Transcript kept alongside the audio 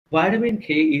vitamin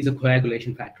K is a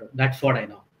coagulation factor. That's what I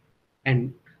know.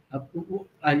 And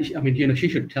I mean, she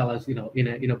should tell us,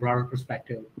 in a broader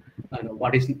perspective,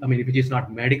 what is, I mean, if it is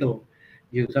not medical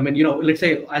use. I mean, let's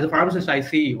say as a pharmacist, I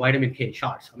see vitamin K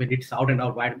shots. I mean, it's out and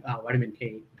out vitamin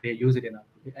K. They use it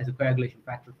as a coagulation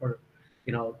factor for,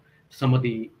 some of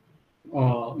the,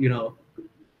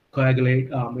 coagulate,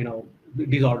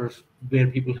 disorders where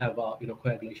people have,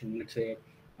 coagulation. Let's say,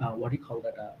 what do you call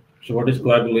that? So what is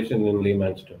coagulation in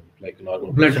layman's term, like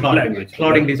normal Blood clotting, language?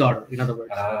 clotting disorder, in other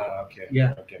words. Okay.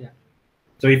 Yeah. Okay. Yeah.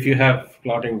 So if you have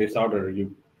clotting disorder,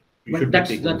 you But should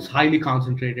that's highly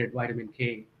concentrated vitamin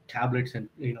K tablets and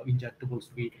injectables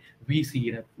we see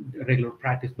in a regular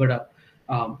practice. But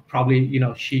probably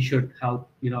she should help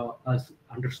us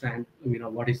understand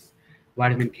what is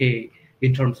vitamin K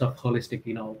in terms of holistic,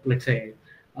 let's say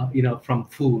from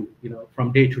food,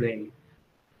 from day to day.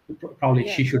 Probably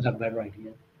she should have better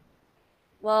idea.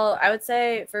 Well, I would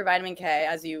say for vitamin K,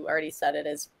 as you already said,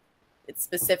 its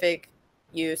specific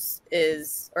use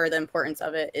is, or the importance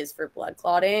of it is for blood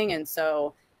clotting. And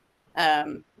so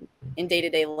in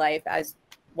day-to-day life, as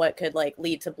what could like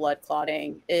lead to blood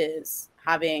clotting is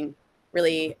having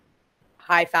really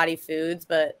high fatty foods,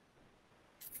 but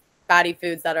fatty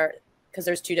foods that are, because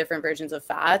there's two different versions of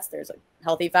fats. There's like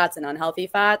healthy fats and unhealthy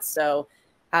fats. So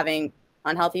having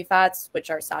unhealthy fats, which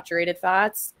are saturated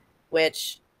fats,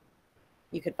 which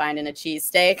you could find in a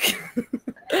cheesesteak.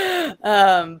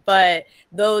 But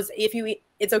those, if you eat,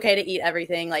 it's okay to eat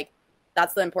everything. Like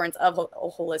that's the importance of a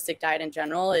holistic diet in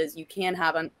general, is you can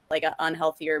have like an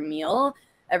unhealthier meal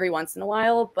every once in a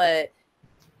while, but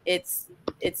it's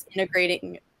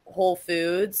integrating whole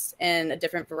foods in a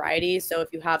different variety. So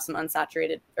if you have some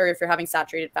unsaturated, or if you're having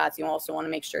saturated fats, you also want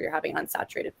to make sure you're having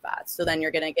unsaturated fats. So then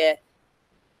you're going to get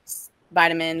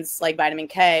vitamins like vitamin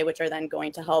K, which are then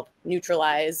going to help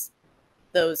neutralize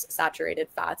those saturated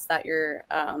fats that you're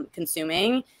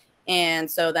consuming. And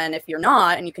so then if you're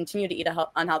not, and you continue to eat an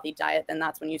unhealthy diet, then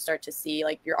that's when you start to see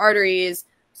like your arteries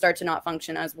start to not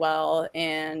function as well.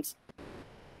 And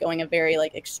going a very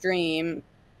like extreme,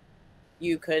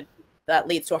 that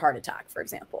leads to a heart attack, for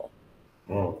example.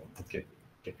 Oh, okay.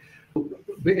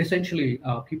 Essentially,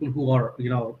 people who are,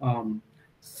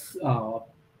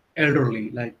 elderly,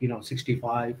 like,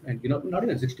 65 and, not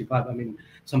even 65. I mean,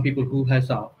 some people who has,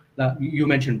 you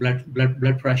mentioned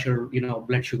blood pressure,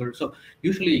 blood sugar. So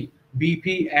usually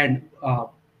BP and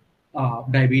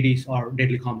diabetes are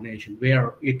deadly combination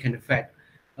where it can affect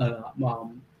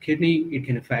kidney, it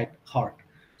can affect heart.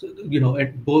 So,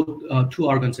 at both two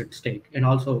organs at stake, and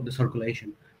also the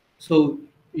circulation. So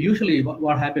usually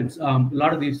what happens, a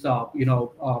lot of these,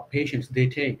 patients, they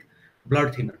take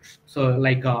blood thinners. So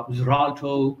like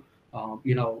Xarelto,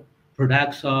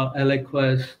 Pradaxa,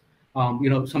 Eliquis,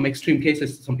 some extreme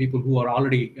cases, some people who are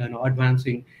already,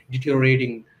 advancing,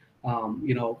 deteriorating,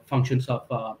 functions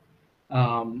of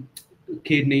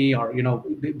kidney, or,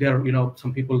 they're,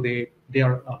 some people, they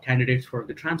are candidates for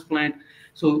the transplant.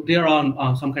 So they're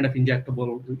on some kind of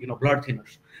injectable, blood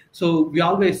thinners. So we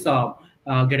always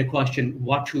get a question,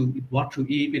 what to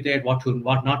eat with it, what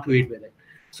not to eat with it.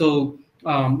 So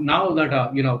now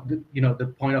that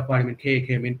the point of vitamin K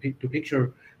came into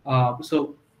picture, and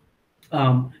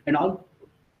all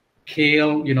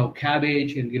kale,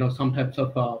 cabbage, and some types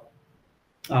of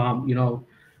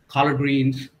collard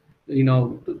greens,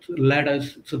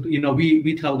 lettuce. So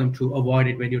we tell them to avoid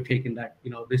it when you're taking that,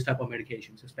 this type of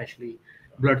medications, especially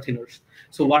blood thinners.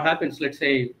 So what happens? Let's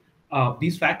say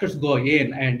these factors go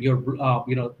in, and your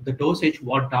the dosage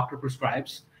what doctor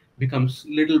prescribes becomes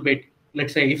little bit.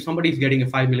 Let's say if somebody is getting a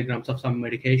 5 milligrams of some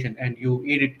medication and you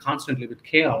eat it constantly with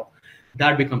kale,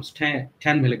 that becomes 10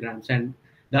 milligrams, and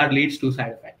that leads to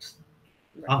side effects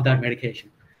of that medication.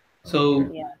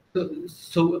 So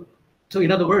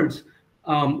in other words,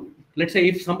 let's say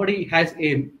if somebody has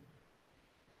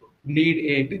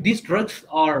these drugs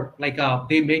are like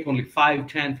they make only 5,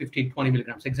 10, 15, 20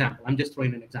 milligrams. Example, I'm just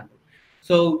throwing an example.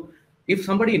 So if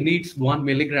somebody needs 1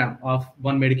 milligram of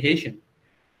one medication,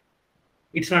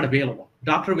 it's not available.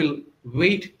 Doctor will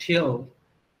wait till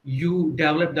you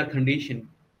develop that condition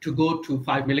to go to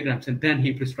 5 milligrams, and then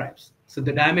he prescribes. So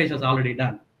the damage is already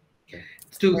done.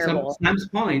 To Sam's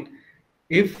point,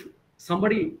 if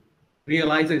somebody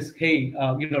realizes, hey,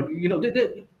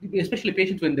 especially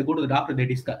patients, when they go to the doctor, they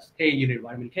discuss, hey, you need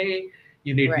vitamin K,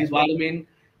 you need this vitamin,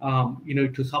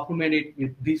 to supplement it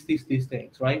with these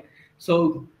things, right?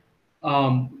 So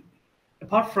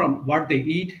apart from what they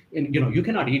eat, and you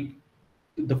cannot eat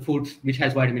the foods which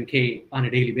has vitamin K on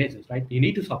a daily basis, right? You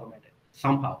need to supplement it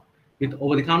somehow with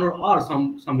over the counter, or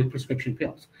some with prescription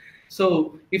pills.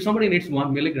 So if somebody needs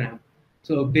 1 milligram,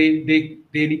 So they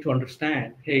need to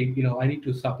understand, hey, I need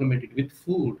to supplement it with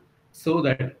food so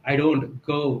that I don't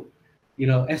go,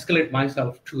 escalate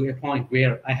myself to a point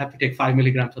where I have to take 5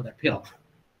 milligrams of that pill.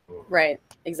 Right.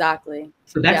 Exactly.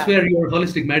 So that's Yeah. where your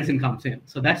holistic medicine comes in.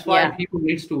 So that's why Yeah. people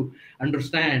needs to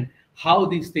understand how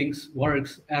these things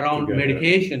works around Together.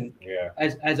 medication Yeah.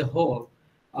 as a whole,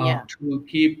 Yeah. to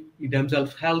keep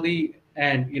themselves healthy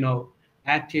and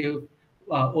active,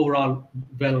 overall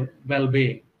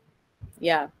well-being.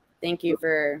 Yeah. Thank you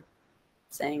for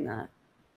saying that.